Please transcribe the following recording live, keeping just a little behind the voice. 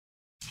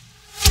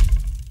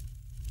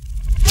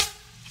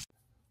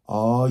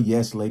Oh,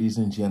 yes, ladies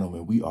and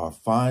gentlemen, we are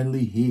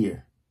finally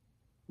here.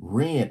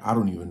 Ren, I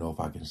don't even know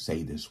if I can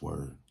say this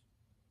word.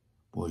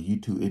 Boy,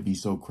 YouTube, it'd be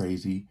so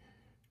crazy.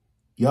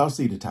 Y'all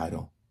see the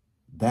title.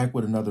 Back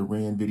with another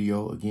Ren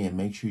video. Again,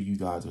 make sure you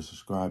guys are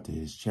subscribed to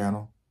his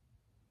channel.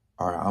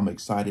 All right, I'm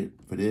excited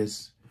for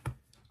this.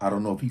 I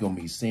don't know if he's going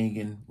to be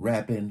singing,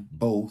 rapping,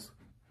 both.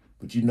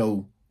 But you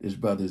know, this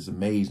brother is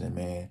amazing,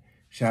 man.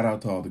 Shout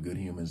out to all the good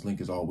humans.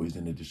 Link is always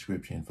in the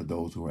description for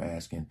those who are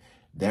asking.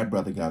 That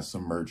brother got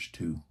some merch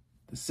too.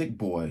 The Sick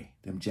Boy,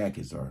 them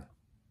jackets are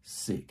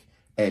sick.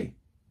 Hey,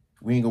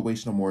 we ain't gonna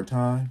waste no more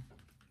time.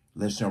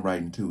 Let's jump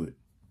right into it.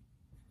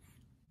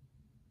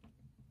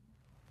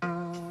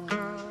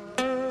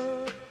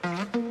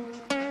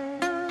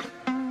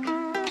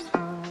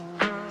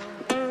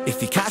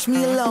 If you catch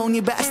me alone,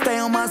 you better stay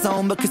on my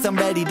zone because I'm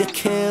ready to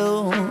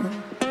kill.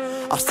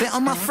 I'll sit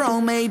on my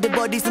throne, made of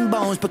bodies and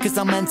bones because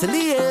I'm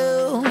mentally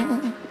ill.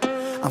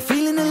 I'm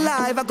feeling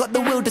alive, I got the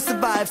will to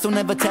survive, so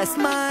never test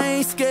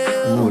my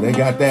skill. Ooh, they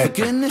got that.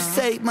 For goodness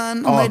sake,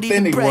 man, I'm ready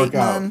to break,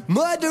 man.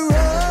 Murderer,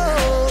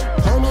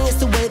 homie, it's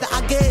the way that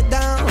I get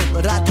down.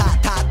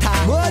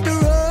 Rat-tat-tat-tat.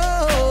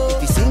 Murderer,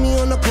 if you see me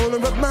on the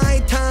corner of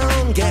my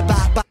town, get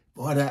back.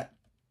 Boy,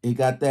 it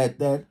got that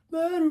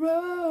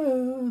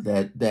murderer,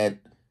 that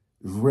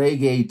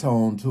reggae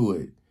tone to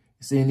it.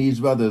 Seeing these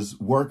brothers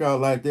work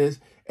out like this,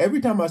 every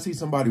time I see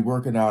somebody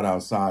working out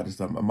outside and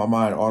stuff, my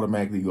mind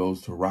automatically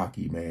goes to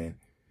Rocky, man.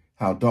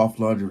 How Dolph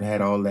Lundgren had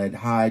all that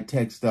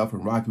high-tech stuff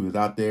and Rocky was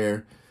out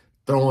there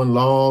throwing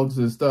logs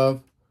and stuff.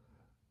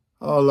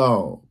 Hold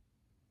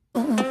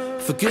on.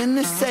 For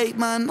goodness sake,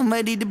 man, I'm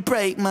ready to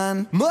break,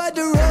 man.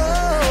 Murderer,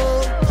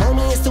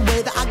 homie, it's the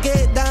way that I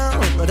get down.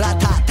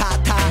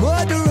 Rat-tat-tat-tat.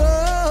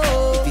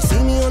 Murderer, if you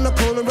see me on the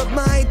corner of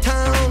my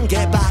town,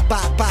 get back,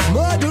 back, back.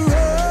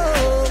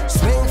 Murderer,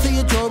 swing for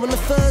your jaw in the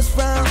first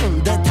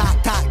round.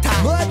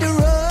 Tat-tat-tat.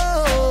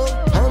 Murderer,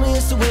 homie,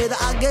 it's the way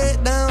that I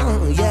get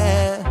down,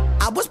 yeah.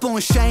 I was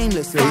born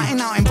shameless, fighting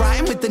out in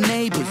Brighton with the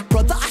neighbours.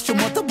 Brother, ask your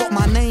mother what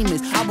my name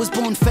is. I was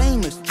born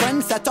famous,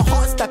 trendsetter,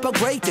 hot stepper,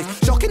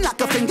 greatest. Shocking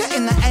like a finger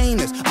in the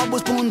anus. I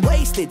was born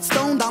wasted,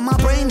 stoned on my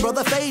brain,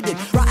 brother faded.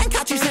 Writing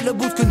catchy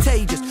syllables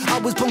contagious. I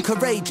was born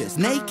courageous,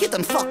 naked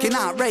and fucking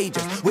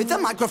outrageous. With a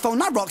microphone,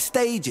 I rock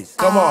stages.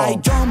 Come on. I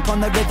jump on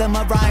the rhythm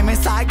of rhyming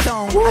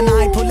cyclone. Woo. And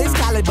I pull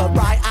Excalibur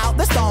right out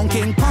the stone.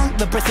 King Punk,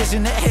 the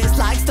precision it hits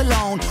like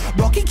Stallone.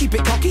 Rocky, keep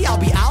it cocky, I'll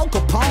be Al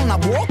Capone. I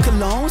walk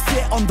alone,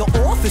 sit on the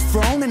office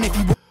throne. And if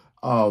you...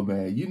 Oh,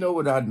 man, you know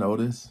what I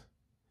noticed?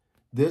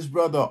 This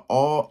brother,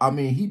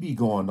 he be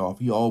going off.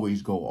 He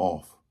always go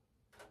off.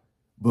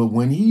 But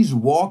when he's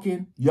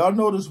walking, y'all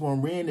notice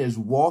when Ren is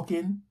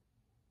walking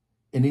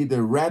and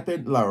either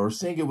rapping or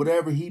singing,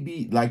 whatever, he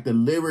be like the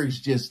lyrics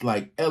just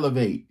like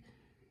elevate.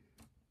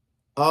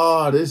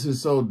 Oh, this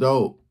is so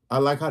dope. I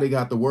like how they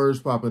got the words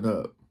popping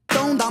up.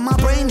 Stoned on my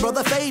brain,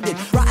 brother faded.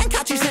 Writing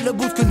catchy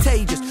syllables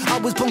contagious. I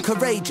was born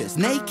courageous,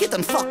 naked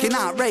and fucking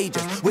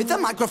outrageous. With a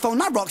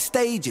microphone, I rock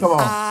stages.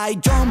 I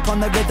jump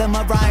on the rhythm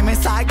of rhyming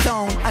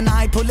cyclone. And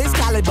I pull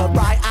Excalibur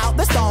right out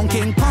the stone.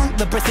 King Punk,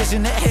 the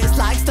precision it hits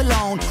like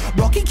Stallone.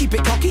 Rocky, keep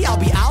it cocky, I'll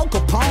be Al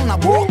Capone. I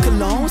walk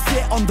alone,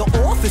 sit on the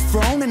office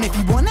throne. And if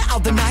you want it, I'll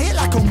deny it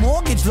like a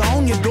mortgage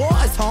loan. Your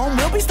daughter's home,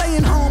 we'll be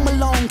staying home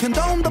alone.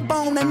 Condone the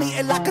bone and eat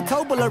it like a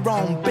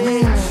Toblerone,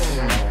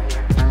 bitch.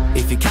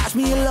 If you catch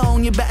me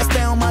alone, you better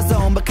stay on my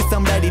zone because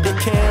I'm ready to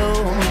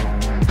kill.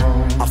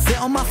 I'll sit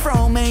on my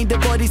throne, made of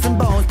bodies and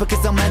bones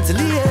because I'm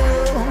mentally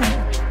ill.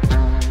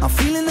 I'm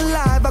feeling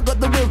alive, I got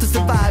the will to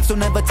survive, so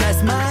never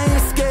test my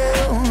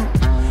skill.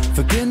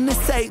 For goodness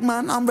sake,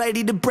 man, I'm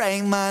ready to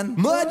break, man.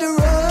 Murderer,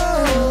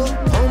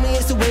 homie,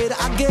 it's the way that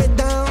I get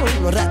down.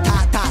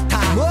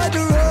 Rat-tat-tat-tat.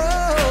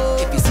 Murderer,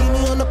 if you see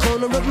me on the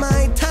corner of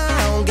my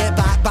town, get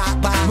back,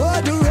 back, back.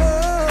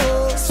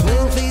 Murderer,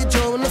 swing for your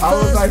jaw in the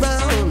first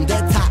round.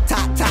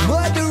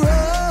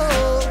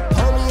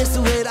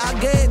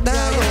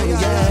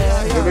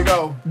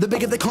 The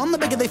bigger they come, the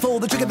bigger they fall.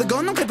 The trigger the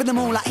gun, I'm clipping them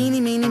all like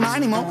eeny, meeny,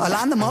 miny, mo. I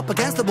line them up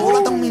against the wall.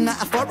 I don't mean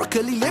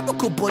metaphorically,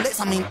 lyrical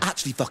bullets. I mean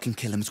actually fucking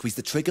kill them, squeeze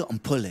the trigger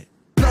and pull it.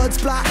 Blood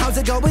splat, how's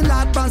it going,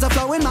 lad? Brands are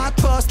flowing, I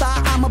trust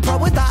that. I'm a pro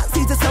with that,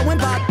 seeds are sowing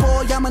bad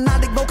boy. I'm an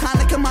addict,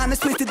 volcanic, and mine is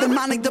twisted and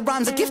manic. The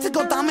rhymes are gifted,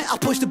 goddammit, I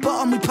push the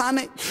button, we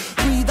panic.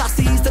 Breathe, I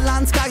seize the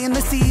land, sky and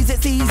the seas.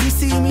 It's easy,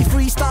 see me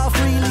freestyle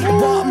freely.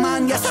 What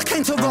man, yes I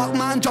came to rock,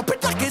 man. Drop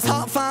it like it's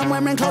hot, fam.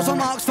 Wearing clothes from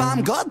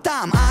Oxfam.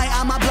 Goddamn, I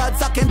am a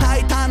blood-sucking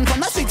titan.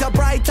 From the streets of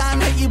Brighton,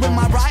 hit you with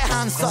my right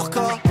hand,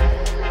 sucker.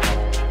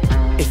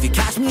 If you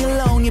catch me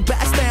alone, you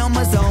better stay on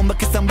my zone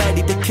because I'm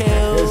ready to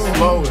kill. It's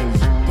slow as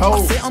dope.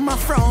 I'll sit on my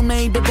throne,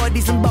 made of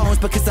bodies and bones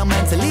because I'm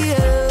mentally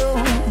ill.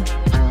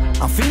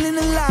 I'm feeling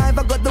alive,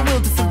 I got the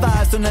will to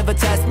survive, so never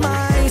test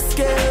my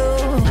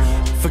skill.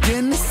 For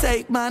goodness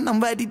sake, man, I'm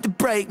ready to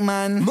break,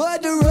 man.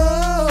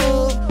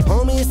 Murderer,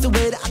 homie, it's the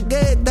way that I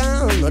get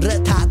down.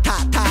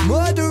 Rat-tat-tat-tat.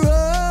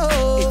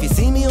 Murderer, if you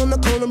see me on the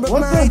corner of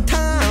my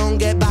town,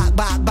 get back,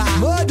 back, back.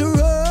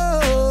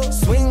 Murderer,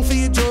 swing for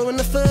your jaw in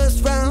the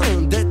first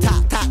round.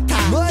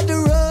 Tat-tat-tat.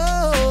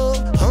 Murderer,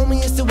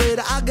 homie, it's the way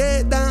that I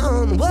get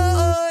down.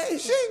 Whoa.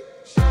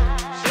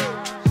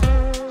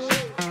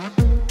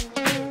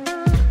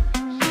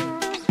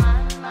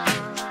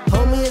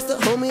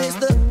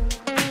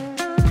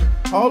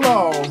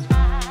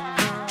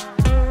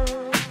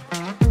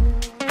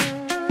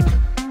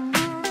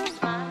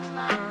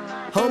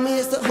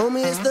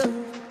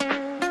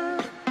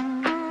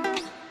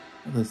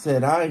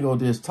 said, I ain't gonna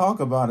just talk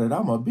about it.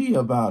 I'm gonna be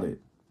about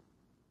it.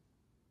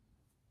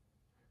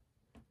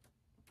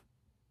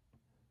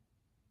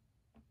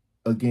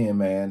 Again,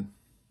 man,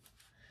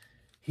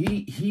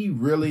 he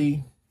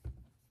really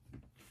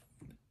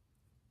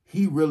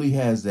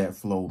has that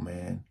flow,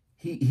 man.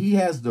 He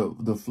has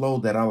the flow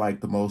that I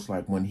like the most.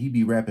 Like when he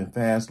be rapping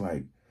fast,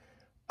 like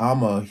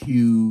I'm a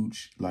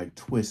huge like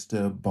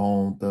Twista,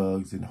 Bone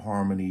Thugs, and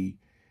Harmony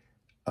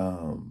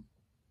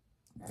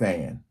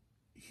fan.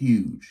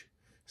 Huge.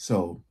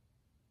 So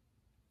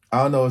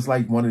I don't know, it's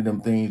like one of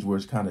them things where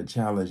it's kind of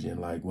challenging.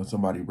 Like when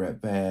somebody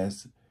rap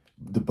fast,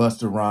 the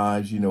Busta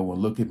Rhymes, you know, when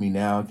Look at Me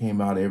Now came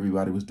out,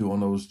 everybody was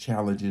doing those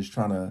challenges,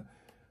 trying to,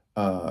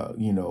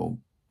 you know,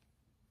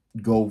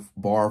 go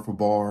bar for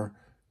bar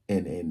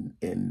and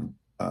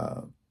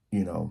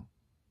you know,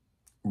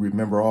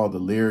 remember all the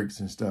lyrics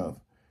and stuff.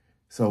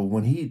 So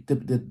when he,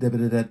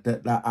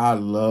 I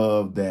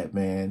love that,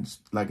 man.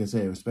 Like I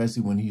said,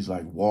 especially when he's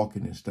like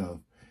walking and stuff.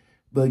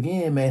 But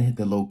again, man,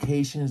 the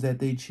locations that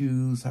they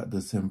choose, the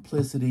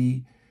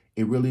simplicity,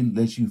 it really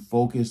lets you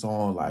focus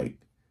on, like,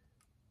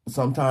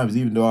 sometimes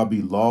even though I'll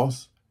be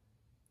lost,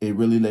 it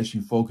really lets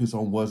you focus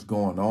on what's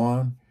going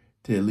on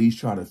to at least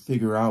try to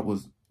figure out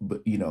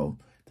you know,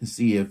 to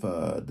see if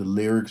the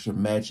lyrics are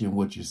matching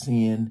what you're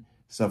seeing,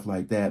 stuff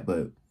like that.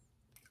 But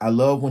I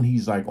love when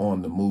he's like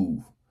on the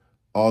move.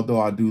 Although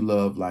I do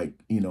love, like,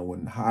 you know,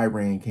 when High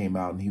Rain came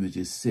out and he was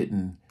just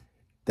sitting,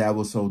 that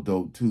was so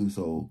dope too.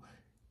 So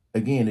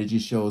again, it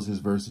just shows his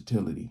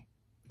versatility.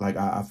 Like,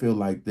 I feel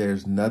like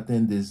there's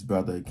nothing this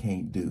brother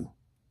can't do.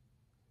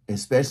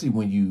 Especially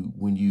when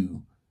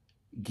you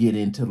get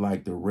into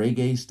like the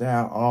reggae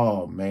style.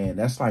 Oh man,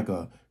 that's like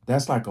a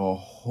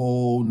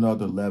whole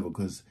nother level,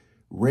 because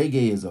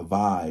reggae is a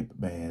vibe,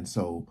 man.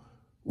 So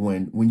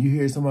when you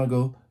hear someone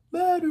go,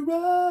 like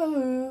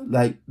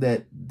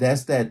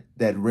that's that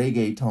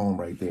reggae tone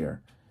right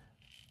there.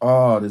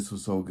 Oh, this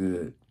was so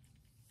good.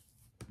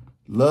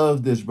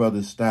 Love this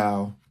brother's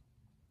style.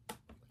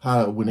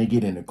 How when they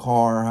get in the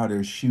car, how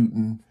they're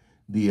shooting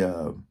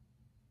the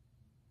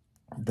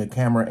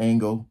camera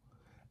angle.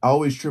 I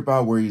always trip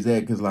out where he's at,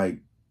 because, like,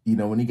 you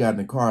know, when he got in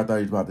the car, I thought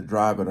he was about to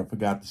drive, but I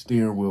forgot the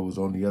steering wheel was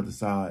on the other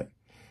side.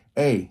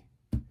 Hey,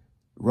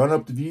 run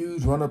up the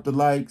views, run up the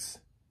likes.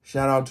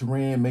 Shout out to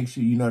Ren. Make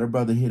sure you know that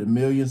brother hit 1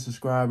 million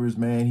subscribers,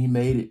 man. He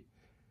made it.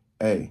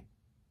 Hey,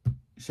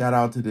 shout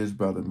out to this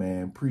brother,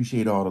 man.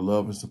 Appreciate all the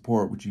love and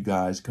support with you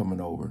guys coming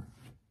over.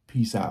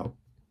 Peace out.